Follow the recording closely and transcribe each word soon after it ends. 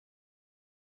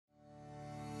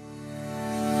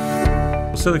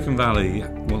Silicon Valley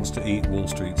wants to eat Wall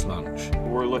Street's lunch.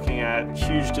 We're looking at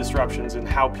huge disruptions in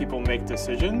how people make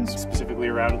decisions, specifically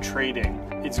around trading.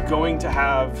 It's going to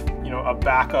have, a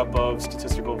backup of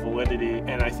statistical validity,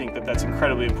 and I think that that's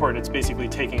incredibly important. It's basically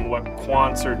taking what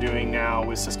quants are doing now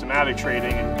with systematic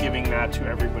trading and giving that to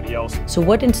everybody else. So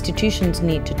what institutions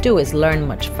need to do is learn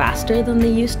much faster than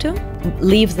they used to,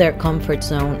 leave their comfort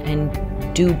zone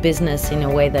and do business in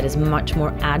a way that is much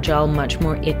more agile, much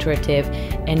more iterative,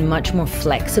 and much more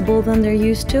flexible than they're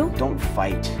used to. Don't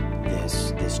fight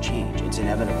this change. It's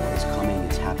inevitable. It's coming.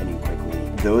 It's happening quickly.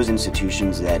 Those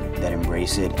institutions that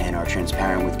embrace it and are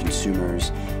transparent with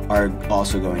consumers are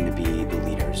also going to be the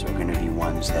leaders, are going to be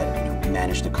ones that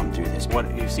manage to come through this.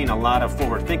 What you've seen a lot of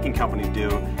forward-thinking companies do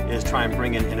is try and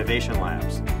bring in innovation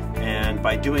labs. And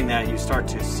by doing that, you start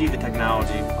to see the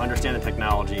technology, understand the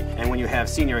technology, and when you have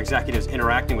senior executives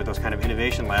interacting with those kind of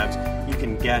innovation labs, you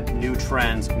can get new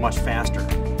trends much faster.